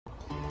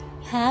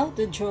How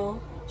to draw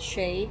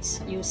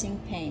shapes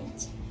using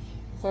paint.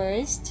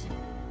 First,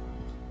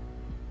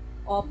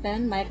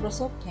 open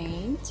Microsoft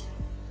Paint.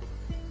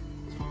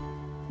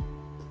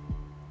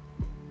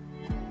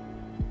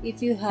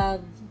 If you have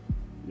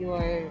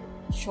your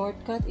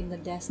shortcut in the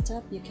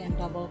desktop, you can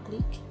double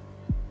click.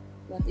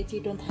 But if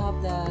you don't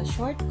have the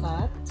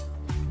shortcut,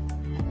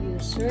 you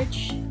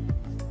search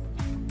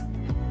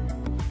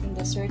in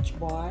the search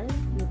bar,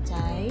 you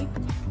type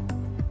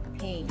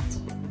paint.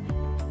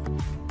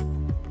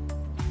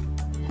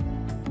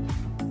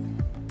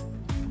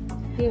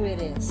 Here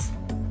it is.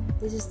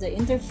 This is the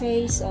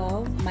interface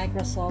of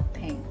Microsoft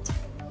Paint.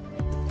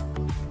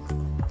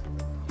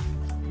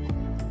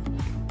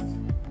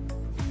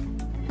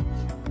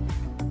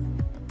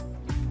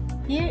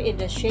 Here in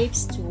the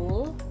Shapes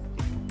tool,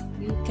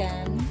 you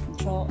can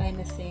draw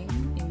anything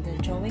in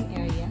the drawing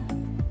area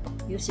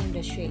using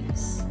the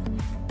shapes.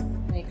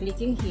 By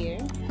clicking here,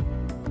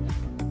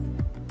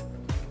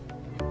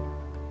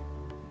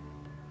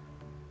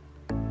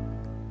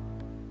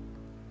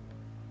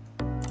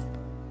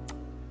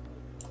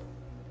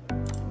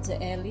 the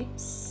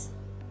ellipse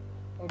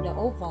or the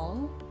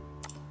oval,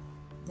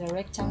 the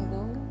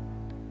rectangle.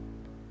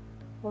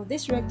 For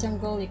this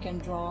rectangle, you can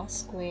draw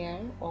square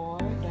or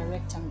the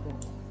rectangle,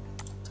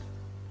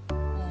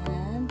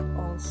 and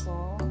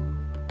also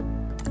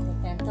the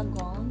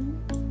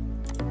pentagon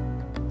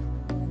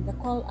and the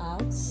call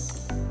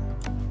outs,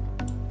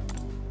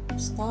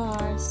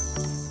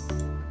 stars,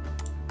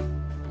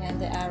 and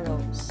the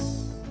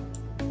arrows.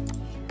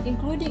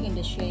 Including in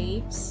the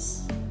shapes,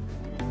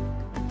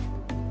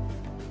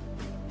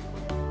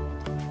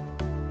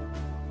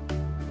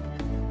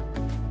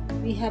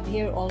 we have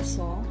here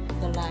also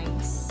the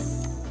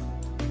lines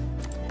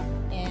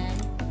and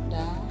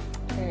the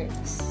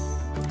curves.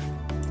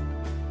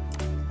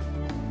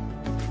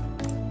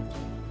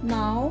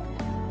 Now,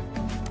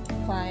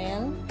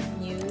 File,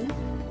 New.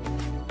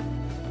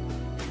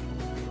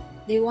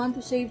 Do you want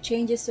to save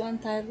changes to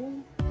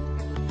Untitled?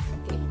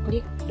 Okay,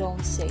 click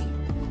Don't Save.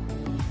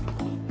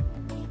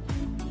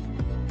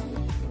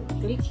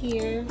 Click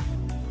here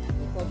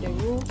for the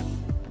roof.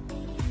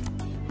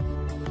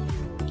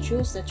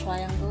 Choose the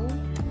triangle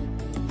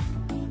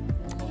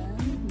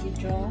and you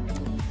draw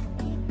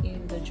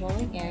in the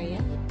drawing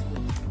area.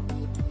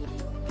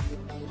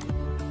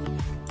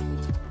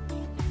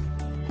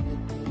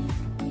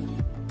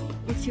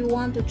 If you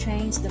want to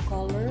change the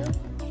color,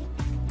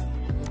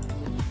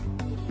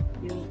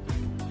 you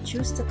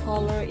choose the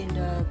color in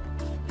the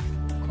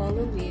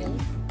color wheel,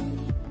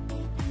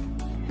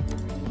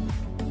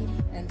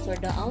 and for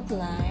the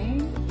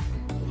outline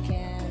you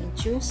can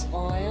choose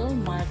oil,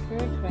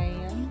 marker,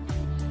 crayon,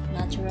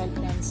 natural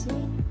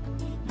pencil.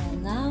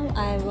 And now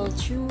I will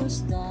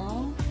choose the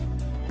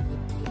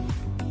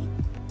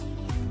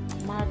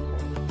marker.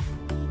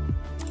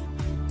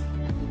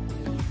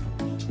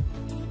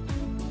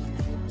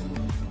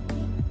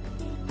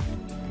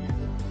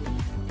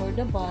 For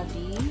the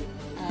body,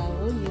 I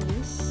will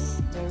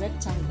use the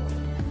rectangle.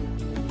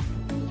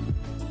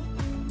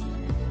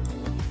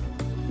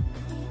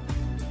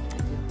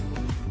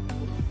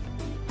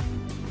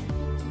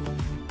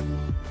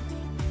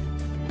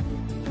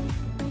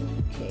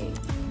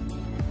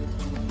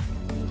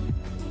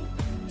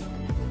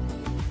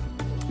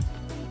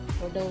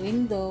 For the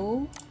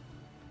window,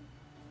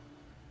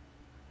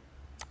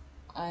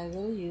 I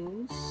will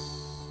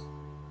use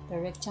the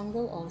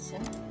rectangle also,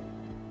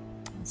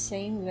 and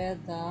same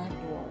with the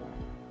door.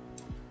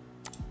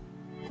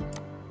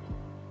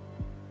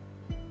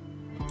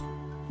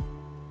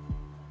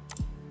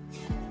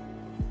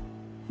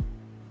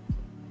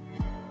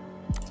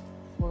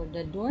 For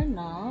the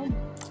doorknob,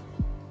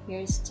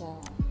 here's the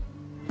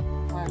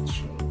heart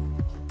shape.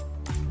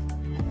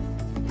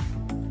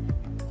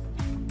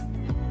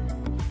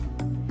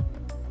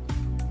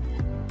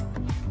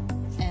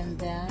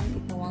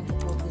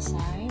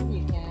 Design,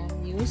 you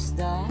can use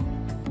the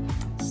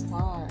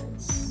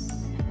stars.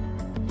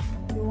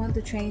 If you want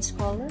to change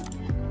color,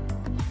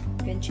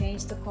 you can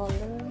change the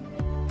color.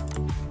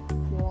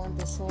 If you want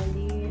the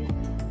solid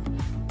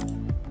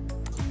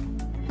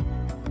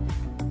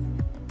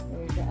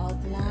or the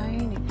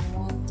outline, if you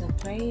want the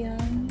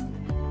crayon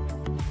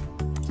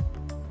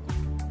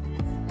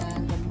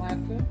and the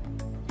marker.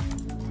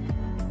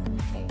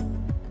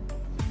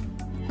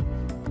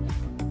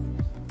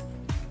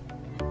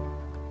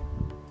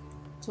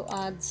 To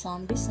add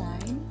some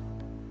design,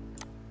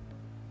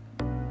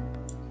 you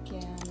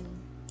can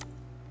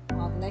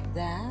add like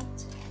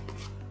that,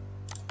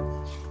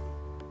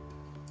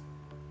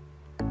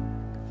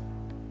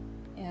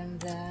 and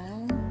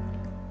then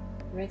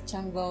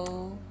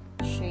rectangle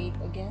shape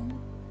again.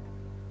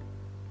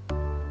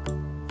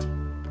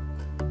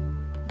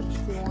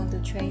 If you want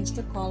to change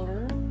the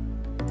color,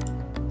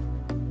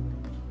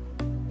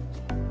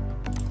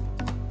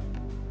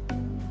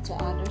 to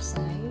other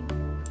side.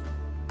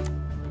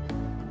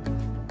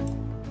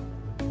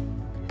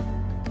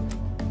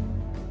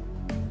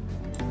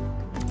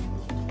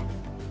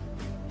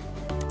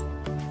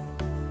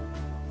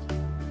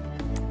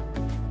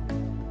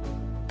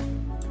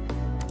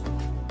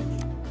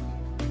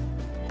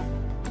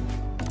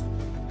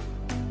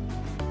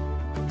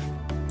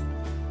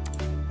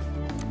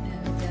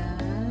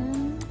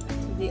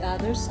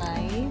 other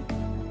side.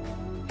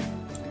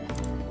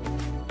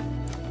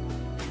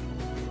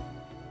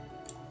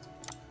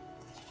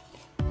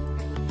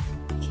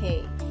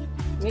 Okay,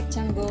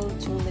 rectangle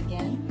tool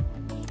again,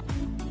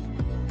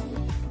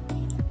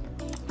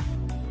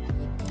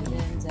 and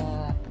then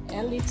the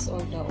ellipse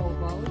or the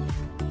oval.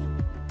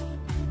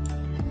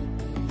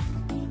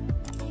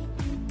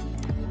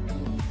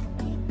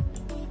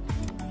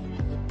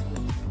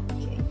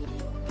 Okay,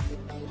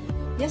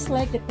 just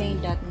like the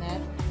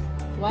paint.net,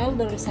 while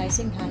the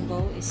resizing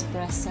handle is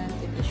present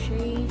in the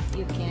shape,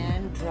 you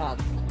can drag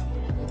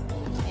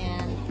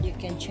and you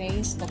can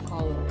change the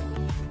color.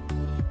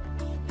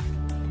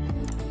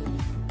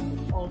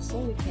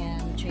 Also, you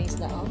can change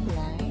the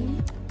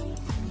outline,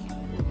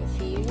 the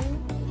feel. You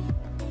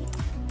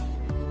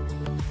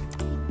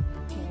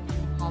can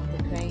have the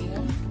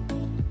crayon,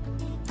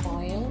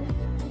 oil,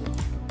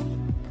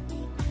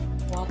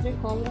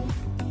 watercolor,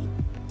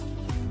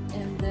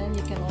 and then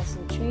you can also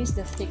change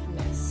the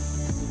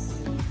thickness.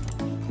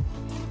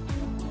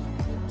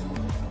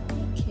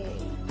 Okay.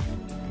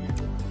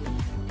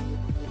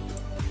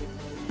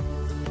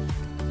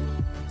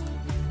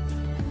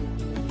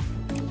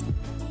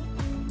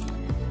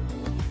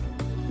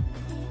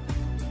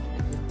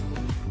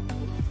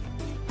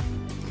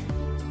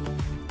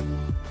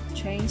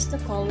 Change the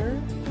color,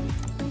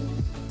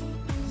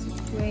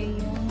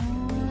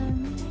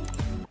 crayon.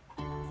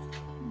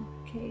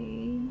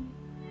 Okay,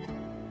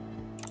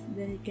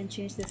 then you can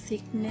change the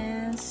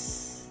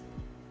thickness.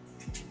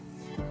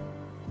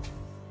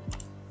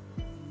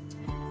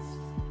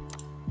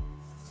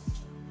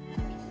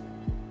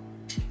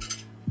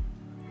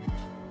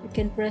 You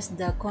can press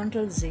the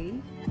Ctrl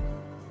Z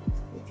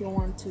if you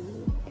want to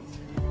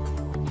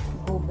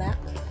go back.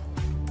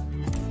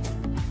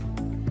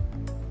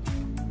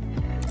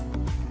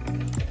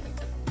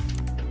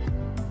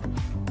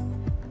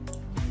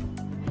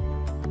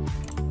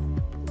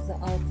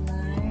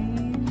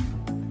 Outline,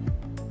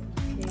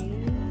 okay,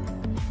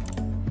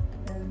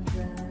 and then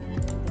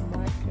the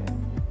marker.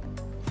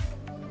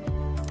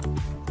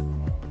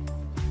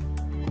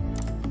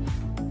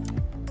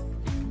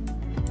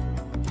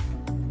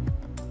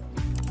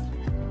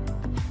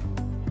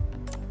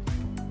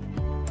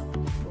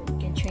 You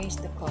can change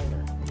the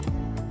color.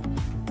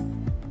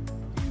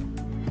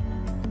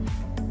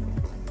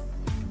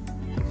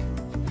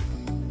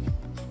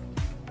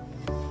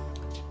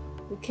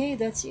 Okay,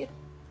 that's it.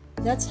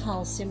 That's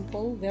how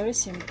simple, very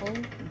simple,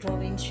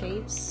 drawing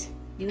shapes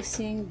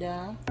using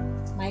the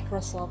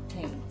Microsoft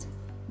Paint.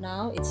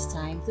 Now it's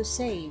time to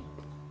save.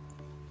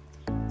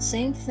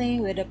 Same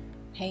thing with the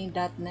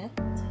paint.net.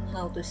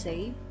 How to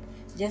save?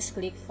 Just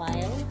click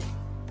File,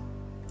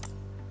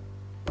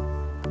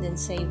 then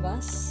Save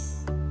As.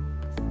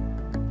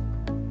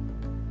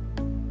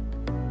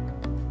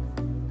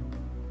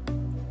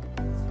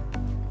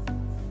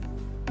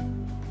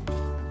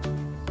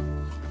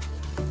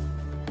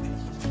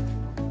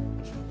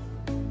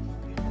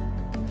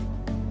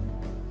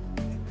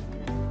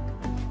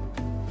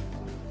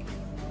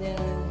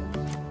 Then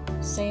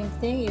same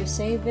thing, you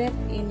save it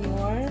in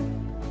your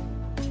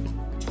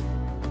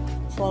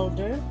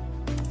folder.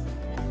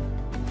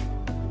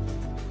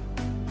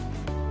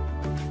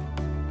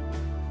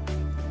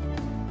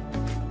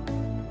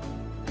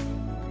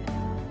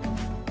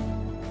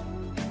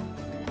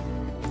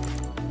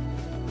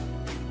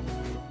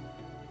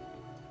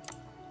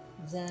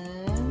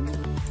 Then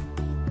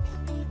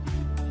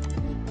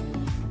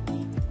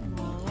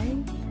my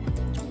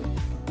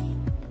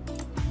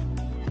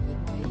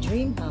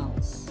dream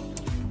house.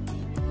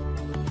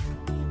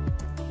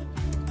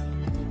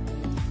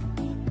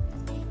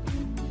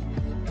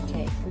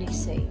 Okay, click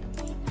save.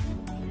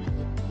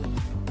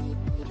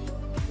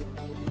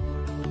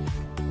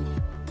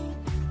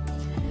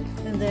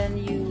 And then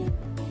you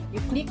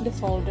click the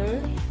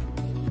folder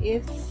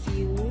if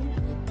you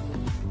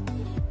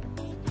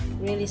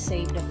really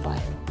save the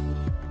file.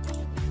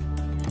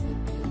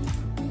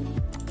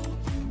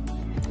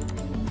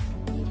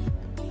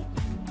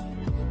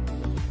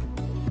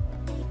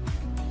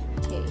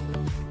 Okay,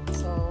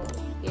 so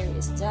here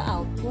is the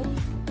output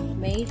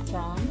made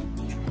from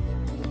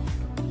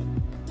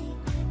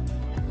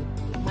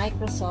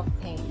Microsoft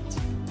Paint.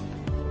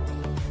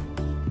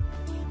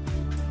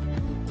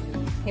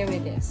 Here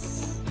it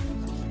is.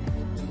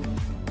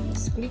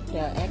 Just click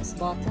the X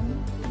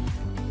button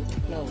to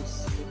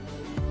close.